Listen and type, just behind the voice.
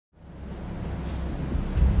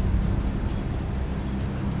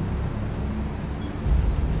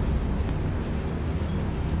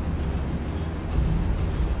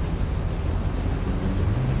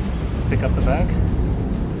pick up the bag.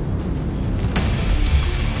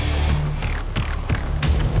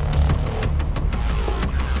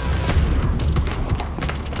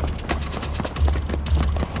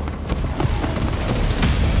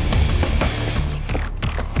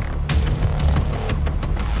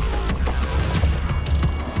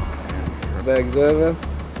 Bag's over.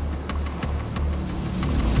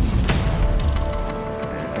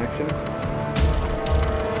 And action.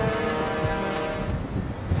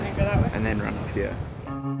 Can I go that way? And then run off here.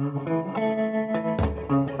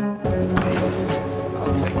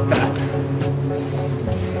 I'll take that.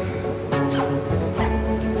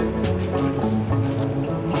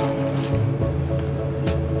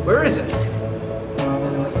 Where is it?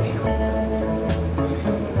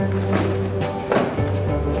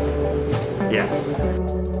 Yeah.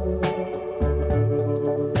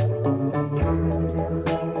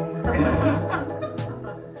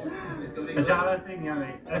 Ajala Singh,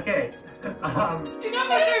 yummy. Okay. You know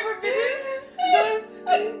my favorite videos?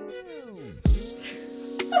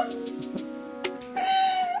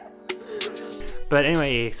 But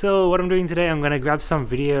anyway, so what I'm doing today, I'm gonna grab some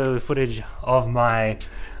video footage of my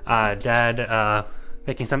dad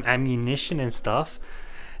making some ammunition and stuff,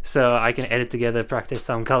 so I can edit together, practice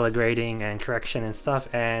some color grading and correction and stuff,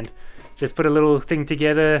 and just put a little thing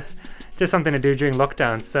together, just something to do during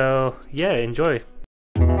lockdown. So yeah, enjoy.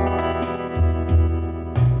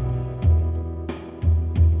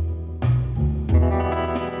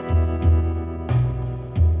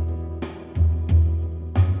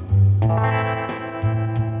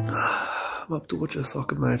 I'm up to watch a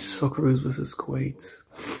soccer match, Socceroos versus Kuwait.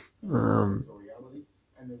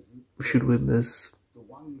 We should win this,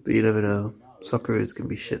 but you never know. Socceroos can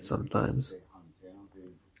be shit sometimes.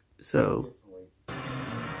 So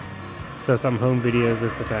some home videos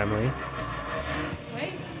of the family.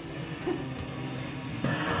 Wait.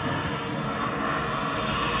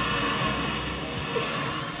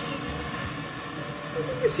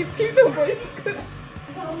 She keep the voice good.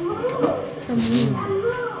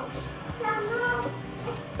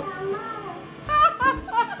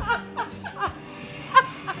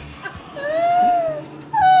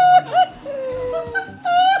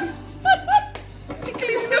 She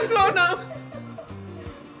cleaning the floor now.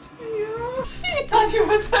 I thought you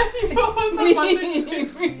were saying what was the money?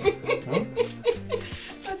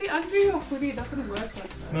 That's the under your hoodie. It doesn't work like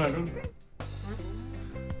that. No, I don't.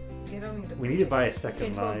 Get on it. We need to buy a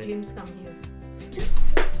second Can line. James come here?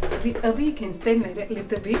 We can stand like that a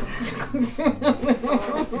little bit.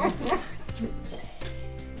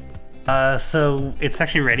 So it's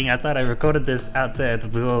actually raining outside. I recorded this out there at the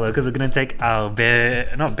pool because we're gonna take our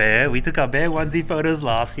we took our bear onesie photos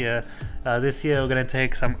last year. This year we're gonna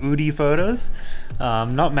take some Oodie photos.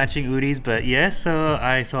 Not matching Oodies, but yeah, so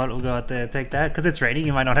I thought we'll go out there and take that. Because it's raining,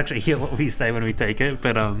 you might not actually hear what we say when we take it,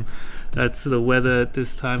 but that's the weather at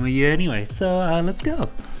this time of year anyway. So let's go.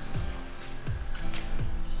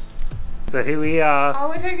 So here we are. Oh,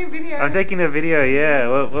 we're taking video. I'm taking a video, yeah.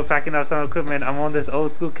 We're packing up some equipment. I'm on this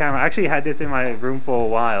old school camera. I actually had this in my room for a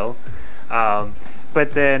while.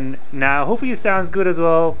 But then now, hopefully it sounds good as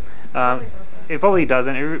well. It probably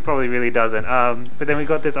doesn't. It probably really doesn't. But then we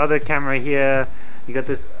got this other camera here. You got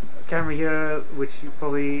this camera here, which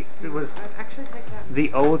probably, it was I'd actually take that.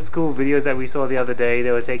 the old school videos that we saw the other day.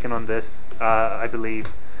 They were taken on this, I believe.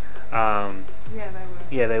 Yeah, they were.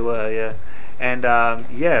 Yeah, they were, yeah. And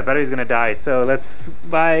yeah, battery's gonna die, so let's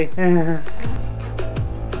bye.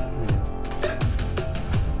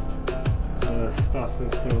 Stuff we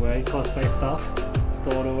put away, cosplay stuff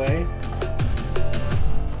stored away.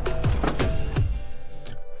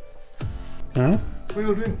 Huh? What are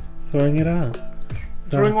you doing? Throwing it out.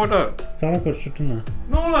 Throwing what out?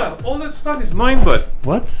 No, all that stuff is mine, but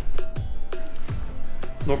What?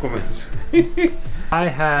 no comments. I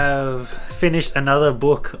have finished another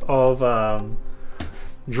book of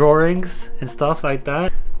drawings and stuff like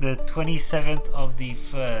that. The 27th of the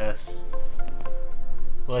 1st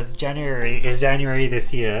was January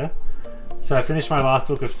this year. So I finished my last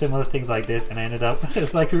book with similar things like this, and I ended up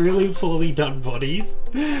it's like really poorly done bodies,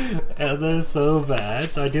 and they're so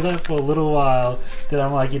bad. So I did that for a little while. Then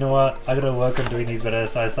I'm like, you know what? I gotta work on doing these better.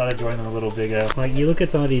 So I started drawing them a little bigger. Like you look at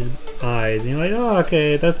some of these eyes, and you're like, oh,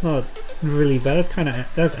 okay, that's not really bad.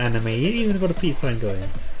 That's anime. You even got a peace sign going.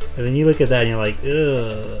 And then you look at that, and you're like,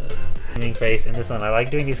 ugh. Face in this one. I like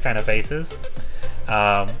doing these kind of faces.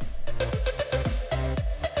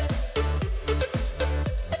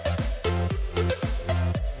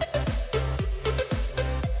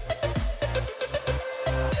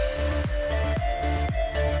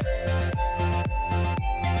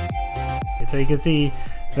 So you can see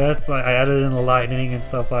That's like, I added in the lightning and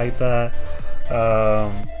stuff like that.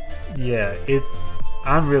 Yeah,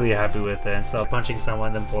 I'm really happy with it and stuff. Punching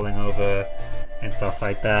someone, then falling over and stuff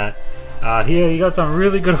like that. Here you got some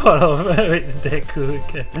really good art of Deku.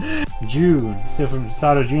 June. So from the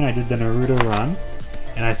start of June I did the Naruto run.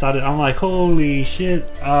 And I'm like, holy shit.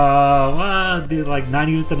 Wow, like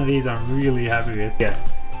 90% of these I'm really happy with. Yeah.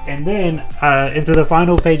 And then into the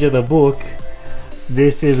final page of the book,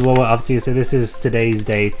 this is what we're up to. So this is today's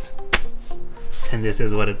date. And this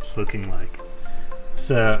is what it's looking like.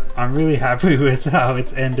 So I'm really happy with how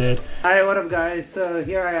it's ended. Hi, what up guys? So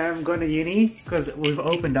here I am going to uni because we've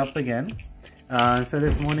opened up again. So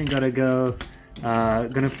this morning gonna film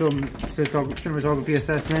cinematography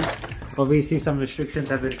assessment. Obviously some restrictions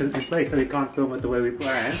have been put in place so we can't film it the way we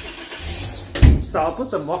planned. So I'll put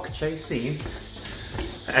the mock chase scene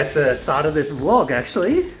at the start of this vlog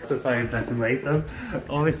actually. So sorry if that's late though.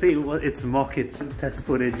 Obviously it's mock, it's test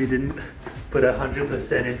footage. We didn't put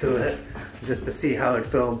 100% into it just to see how it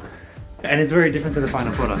filmed. And it's very different to the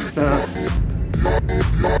final product. So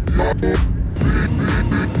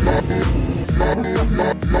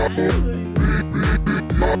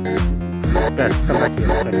Beth, come back here.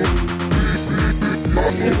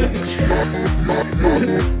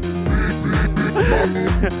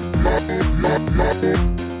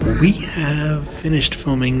 We have finished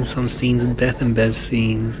filming some scenes, Beth and Bev's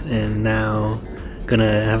scenes, and now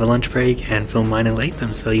gonna have a lunch break and film mine and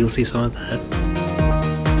Latham, so you'll see some of that.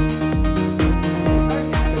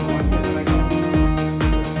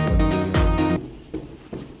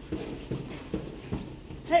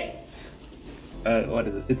 What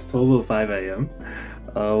is it? It's 12:05 a.m.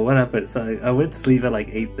 What happened? So I went to sleep at like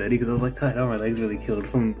 8:30 because I was like tired. Oh, my legs really killed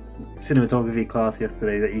from cinematography class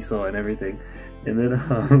yesterday that you saw and everything. And then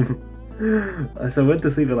so I went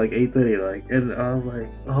to sleep at like 8:30, like, and I was like,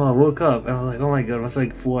 oh, I woke up and I was like, oh my god, it must be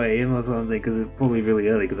like 4 a.m. or something because it's probably really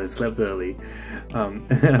early because I slept early. And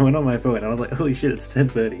then I went on my phone and I was like, holy shit, it's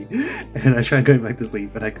 10:30, and I tried going back to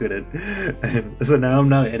sleep and I couldn't. And so now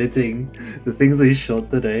I'm editing the things I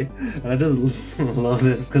shot today, and I just love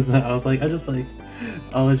this because I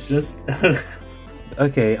was just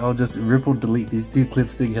okay, I'll just delete these two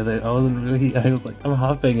clips together. I was like, I'm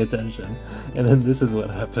half paying attention, and then this is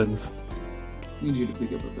what happens. I need you to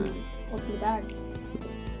pick up a bag. What's in the bag?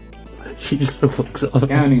 She just walks off.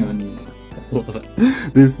 Counting on you.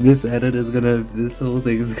 This edit is this whole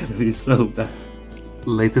thing is gonna be so bad.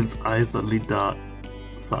 Latham's eyes suddenly dart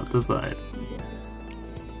side to side.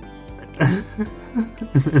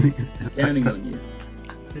 Counting on you.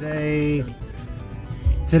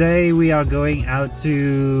 Today we are going out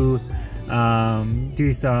to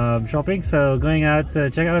do some shopping. So going out to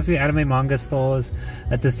check out a few anime manga stores.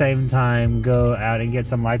 At the same time, go out and get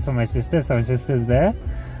some lights for my sister. So my sister's there.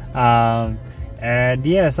 And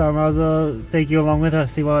yeah, so I might as well take you along with her.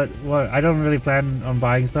 See what I don't really plan on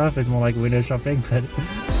buying stuff. It's more like window shopping, but.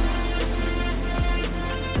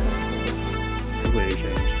 Completely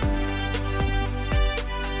changed.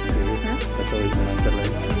 That's always been unsettling.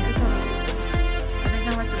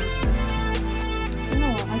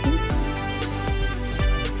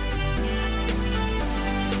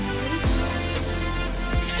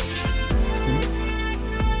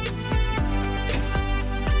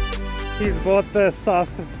 He's bought the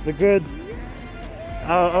stuff, the goods.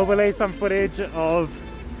 I'll overlay some footage of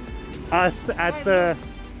us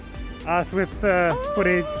with the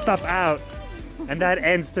footage stuff out, and that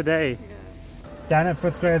ends today. Down at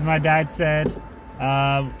Footscray, as my dad said,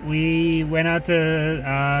 we went out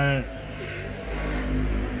to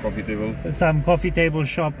some coffee table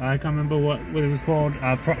shop. I can't remember what it was called,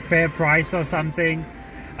 Fair Price or something.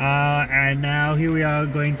 And now here we are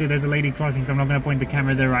going to, there's a lady crossing, so I'm not going to point the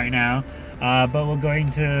camera there right now, but we're going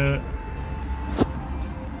to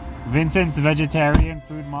Vincent's Vegetarian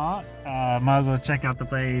Food Mart. Might as well check out the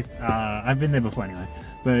place. I've been there before anyway,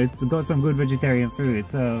 but it's got some good vegetarian food,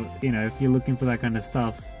 so you know, if you're looking for that kind of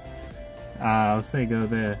stuff, I'll say go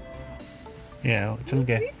there. Yeah,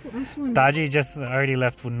 okay. Daji just already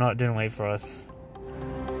left, didn't wait for us.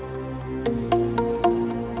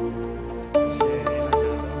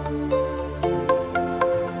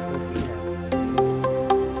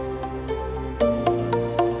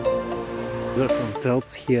 Got some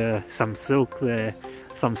felts here, some silk there,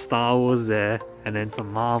 some Star Wars there, and then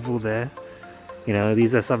some Marvel there. You know,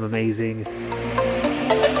 these are some amazing.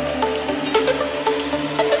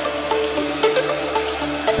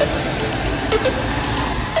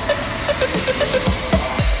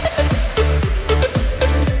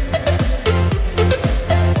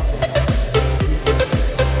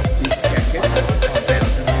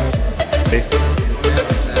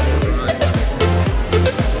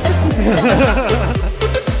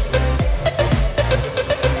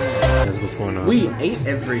 before now. We ate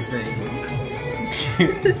everything.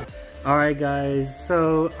 Alright guys,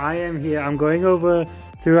 so I am here. I'm going over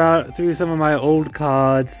through some of my old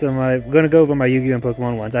cards. I'm gonna go over my Yu-Gi-Oh! And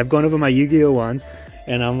Pokemon ones. I've gone over my Yu-Gi-Oh! Ones,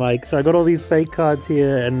 and I'm like, so I got all these fake cards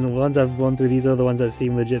here, and the ones I've gone through, these are the ones that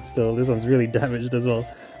seem legit still. This one's really damaged as well.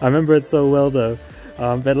 I remember it so well though.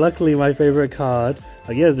 But luckily my favorite card,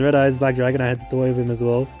 like yes, Red Eyes Black Dragon, I had the toy of him as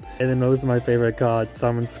well. And then those are my favorite cards,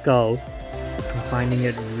 Summon Skull. I'm finding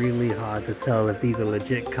it really hard to tell if these are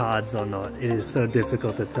legit cards or not. It is so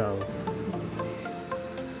difficult to tell.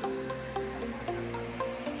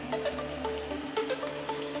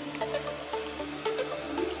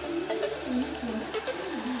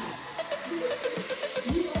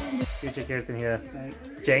 Future Kirtan here.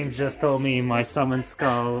 James just told me my Summon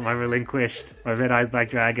Skull, my Relinquished, my Red Eyes Black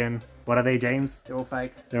Dragon. What are they, James? They're all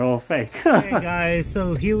fake. They're all fake. Hey guys,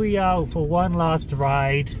 so here we are for one last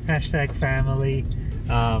ride. Hashtag family.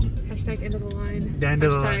 Hashtag end of the line.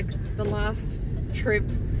 Hashtag the last trip.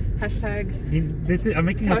 Hashtag. I'm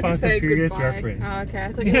making a Fast and Furious reference. Oh, okay.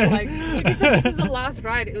 I thought you were like, when you said this is the last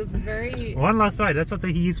ride, it was very... One last ride, that's what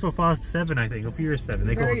they used for Fast 7, I think, or Furious 7.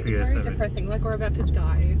 They call it Furious 7. Very depressing, like we're about to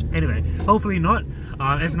die. Anyway, hopefully not.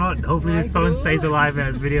 If not, hopefully this phone stays alive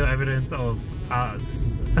as video evidence of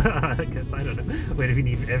us. I guess, I don't know. Wait, if you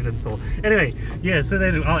need evidence for. Anyway, yeah, so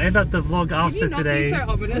then I'll end up the vlog after today. Can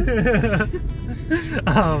you not be so ominous?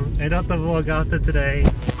 End up the vlog after today.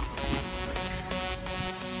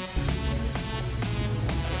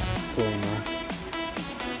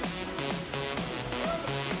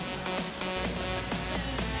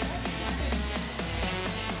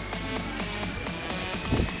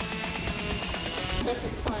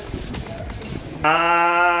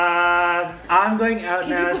 I'm going out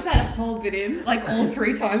now. Can you put that whole bit in? Like all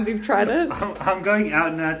 3 times we've tried it? I'm going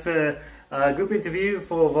out now to a group interview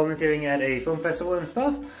for volunteering at a film festival and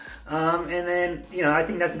stuff. And then, you know, I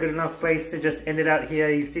think that's a good enough place to just end it out here.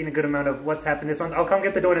 You've seen a good amount of what's happened this month. I'll come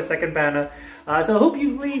get the door in a second, banner. So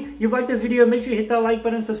hopefully you've liked this video. Make sure you hit that like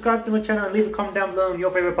button, subscribe to my channel, and leave a comment down below on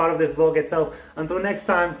your favorite part of this vlog itself. Until next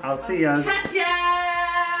time, I'll see ya. Catch ya!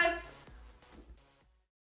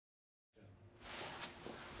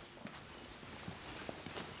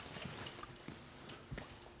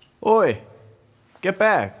 Oi! Get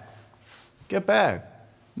back! Get back!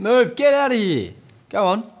 Move! Get out of here! Go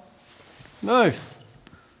on! Move!